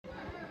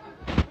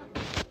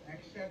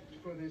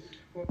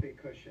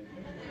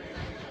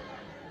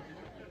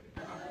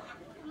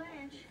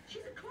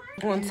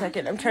One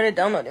second, I'm trying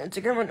to download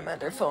Instagram on my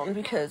other phone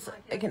because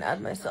I can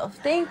add myself.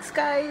 Thanks,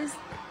 guys.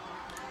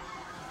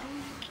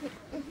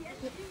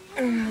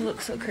 I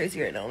look so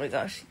crazy right now. Oh my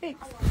gosh.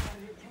 Thanks.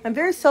 I'm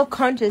very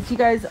self-conscious, you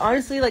guys.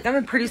 Honestly, like, I'm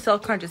a pretty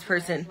self-conscious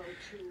person.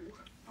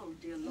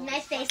 My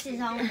face is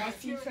all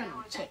messy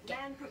from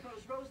chicken.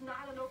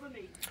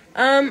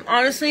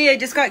 Honestly, I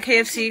just got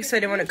KFC, so I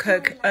didn't want to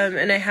cook.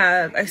 And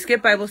I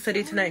skipped Bible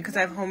study tonight because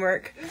I have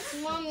homework.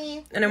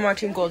 Mommy. And I'm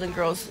watching Golden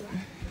Girls.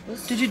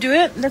 Did you do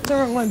it? That's the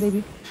wrong one,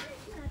 baby.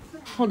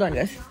 Hold on,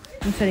 guys.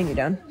 I'm setting you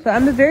down. But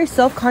I'm a very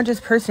self-conscious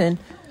person.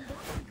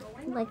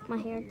 Like my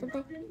hair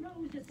today?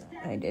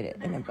 I did it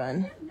in a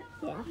bun.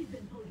 Yeah.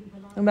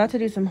 I'm about to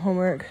do some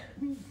homework.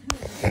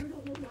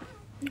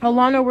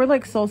 Alana, we're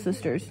like soul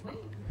sisters.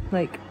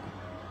 Like,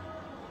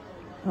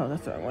 oh,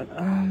 that's the wrong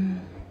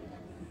one.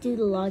 Do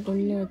the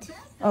login notes.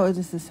 Oh, is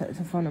this it's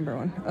a phone number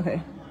one?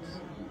 Okay.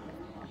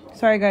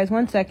 Sorry, guys.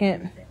 1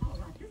 second.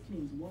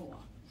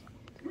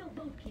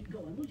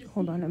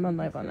 Hold on, I'm on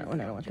live on that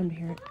one. I don't want them to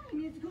hear it.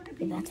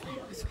 Yeah, that's why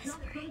I was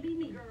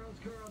whispering.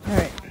 All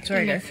right.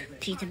 Sorry, guys.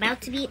 She's about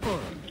to be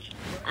on.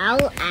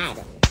 I'll add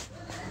him.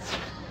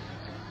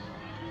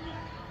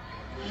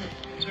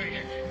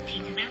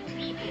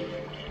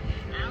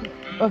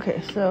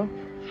 Okay, so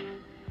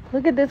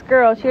look at this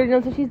girl. She already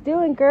knows what she's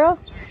doing, girl.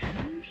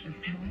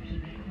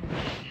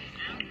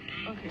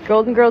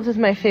 Golden Girls is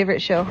my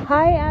favorite show.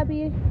 Hi,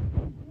 Abby.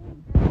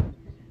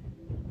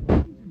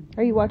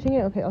 Are you watching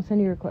it? Okay, I'll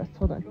send you a request.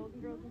 Hold on.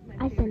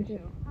 I sent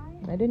it.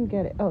 I didn't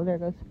get it. Oh, there it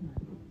goes.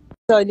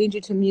 So I need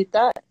you to mute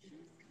that.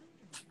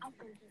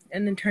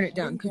 And then turn it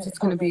down because it's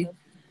going to be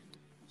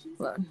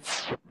loud.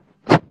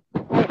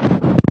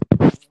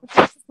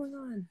 What's going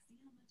on?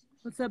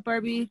 What's up,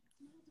 Barbie?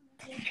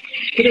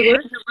 Did it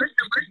work?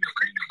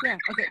 Yeah,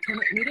 okay.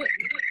 Mute it.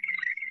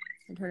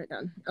 And turn it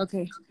down.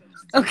 Okay.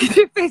 Oh, get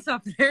your face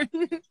off there.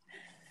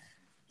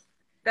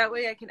 That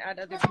way I can add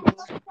other people.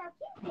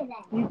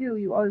 You do.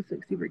 You always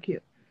look super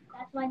cute.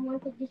 That's why I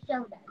wanted to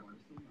show that.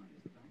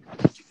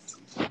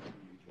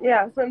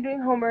 Yeah, so I'm doing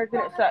homework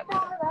and it sucks.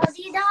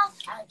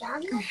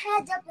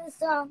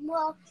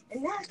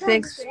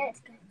 Thanks.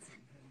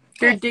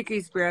 They're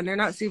Dickies brand. They're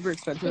not super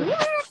expensive. You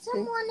have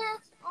someone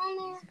else on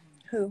there?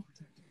 Who?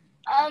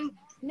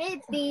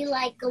 Maybe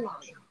like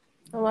Alana.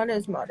 Alana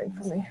is modding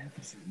for me.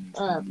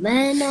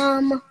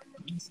 Then,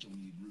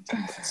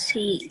 let's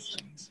see.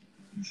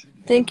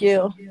 Thank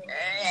you.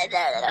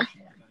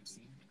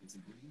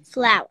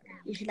 Flower.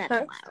 You should add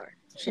flower.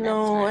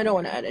 No, I don't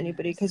want to add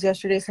anybody because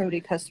yesterday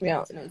somebody cussed me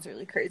out and it was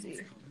really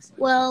crazy.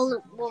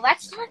 Well,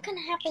 that's not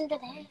gonna happen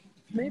today.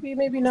 Maybe,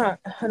 maybe not.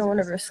 I don't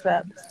want to risk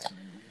that.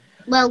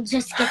 Well,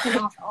 just get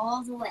them off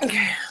all the way.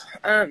 Okay.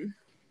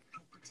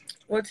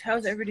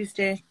 How's everybody's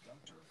day?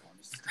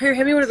 Here,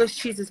 hand me one of those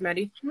cheeses,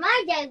 Maddie.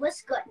 My day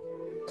was good.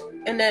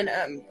 And then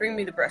bring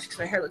me the brush because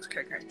my hair looks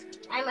crooked.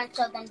 I'm gonna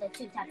show them the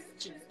 2 types of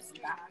cheeses.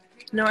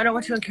 No, I don't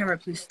want you on camera,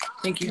 please.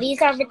 Thank you.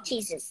 These are the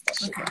cheeses.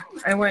 Okay.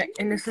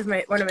 And this is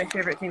one of my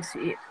favorite things to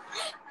eat.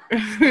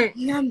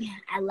 Yum,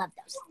 I love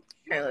those.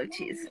 I love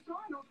cheese.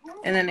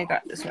 And then I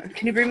got this one.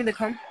 Can you bring me the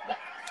comb?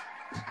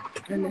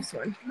 And this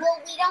one.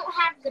 Well, we don't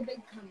have the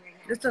big comb right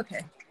now. It's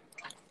okay.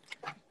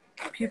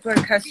 People are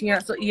cussing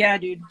out. So yeah,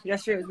 dude.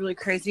 Yesterday was really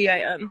crazy.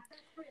 I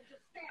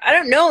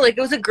don't know. Like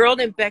it was a girl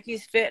named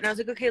Becky's Fit, and I was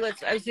like, okay,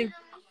 I was thinking,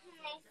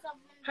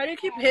 how do you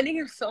keep hitting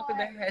yourself in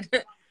the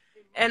head?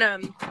 And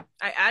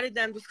I added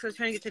them just because I was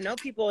trying to get to know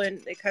people, and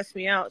they cussed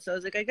me out. So I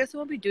was like, I guess I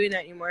won't be doing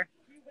that anymore.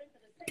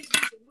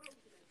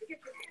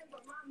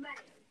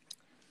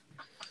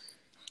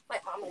 My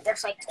mommy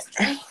does like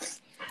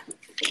this.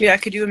 Yeah,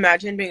 could you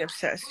imagine being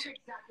obsessed?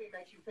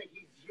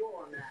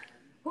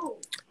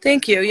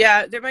 Thank you.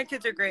 Yeah, my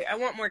kids are great. I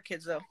want more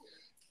kids, though.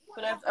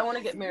 But I want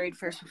to get married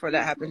first before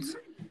that happens.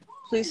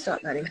 Please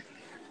stop, Maddie.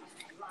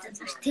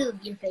 There's 2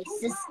 of your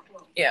faces.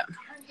 Yeah.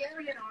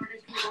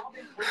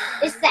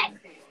 It's sad.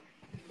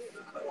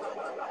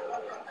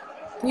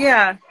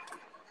 Yeah.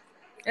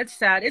 It's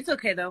sad. It's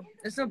okay, though.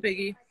 It's no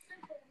biggie.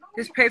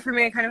 Just pray for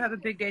me. I kind of have a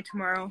big day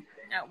tomorrow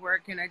at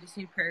work, and I just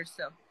need prayers,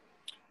 so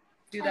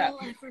do that. Oh,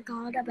 I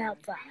forgot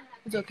about that.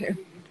 It's okay.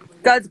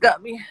 God's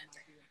got me.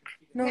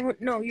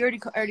 No, you already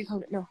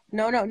called it. No,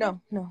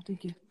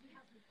 thank you.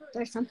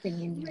 There's something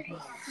in your face.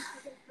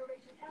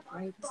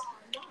 Right?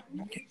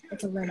 Okay.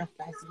 It's a little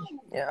fuzzy.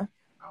 Yeah.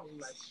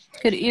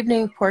 Good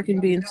evening, pork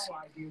and beans.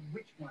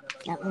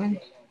 That one?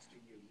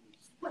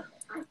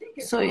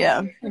 So,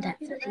 yeah. That's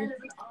fuzzy.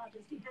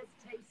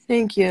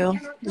 Thank you.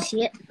 You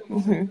see it?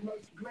 Mm-hmm.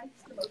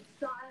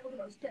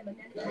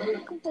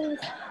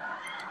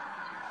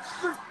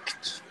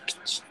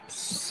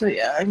 So,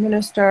 yeah, I'm going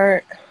to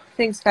start.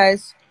 Thanks,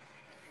 guys.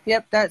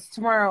 Yep, that's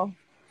tomorrow.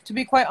 To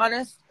be quite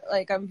honest,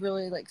 like, I'm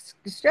really, like,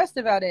 stressed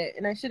about it.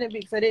 And I shouldn't be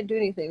because I didn't do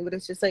anything. But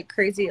it's just, like,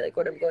 crazy, like,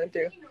 what I'm going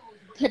through.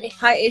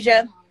 Hi,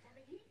 Asia.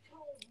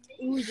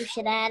 Ooh, you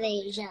should add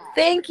Asia.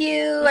 Thank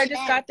you. I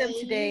just got them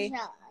today.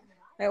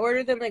 I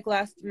ordered them, like,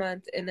 last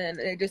month. And then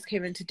they just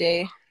came in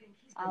today.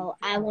 Oh,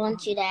 I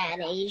want you to add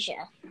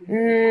Asia.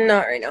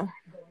 Not right now.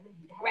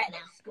 Right now.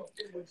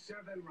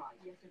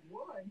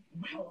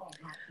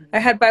 I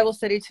had Bible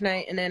study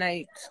tonight, and then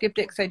I skipped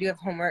it because I do have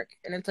homework,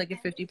 and it's like a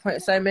 50-point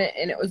assignment,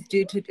 and it's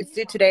due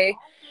today,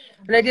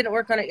 and I didn't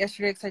work on it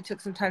yesterday because I took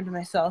some time to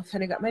myself,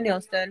 and I got my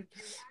nails done.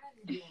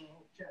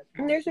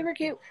 And they're super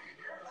cute.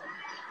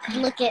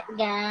 Look at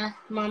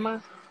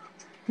Mama.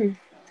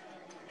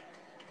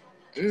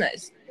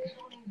 Nice.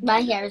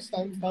 My hair is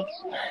so thick.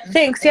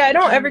 Thanks. Yeah, I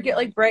don't ever get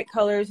like bright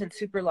colors and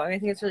super long. I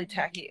think it's really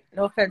tacky.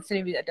 No offense to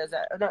anybody that does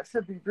that. I'm not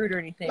to be rude or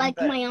anything. Like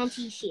but... my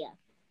auntie Shia.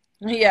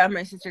 Yeah,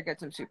 my sister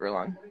gets them super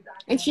long.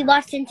 And she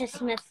walks into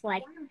Smith's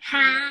like,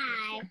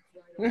 hi.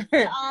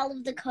 To all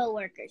of the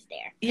coworkers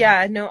there.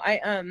 Yeah, no,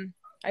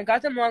 I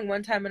got them long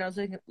one time when I was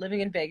living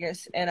in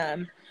Vegas,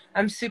 and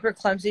I'm super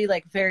clumsy,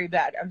 like very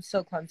bad. I'm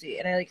so clumsy,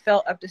 and I like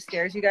fell up the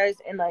stairs, you guys,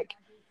 and like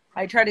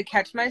I tried to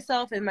catch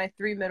myself, and my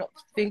 3 middle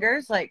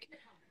fingers like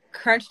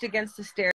crunched against the stairs.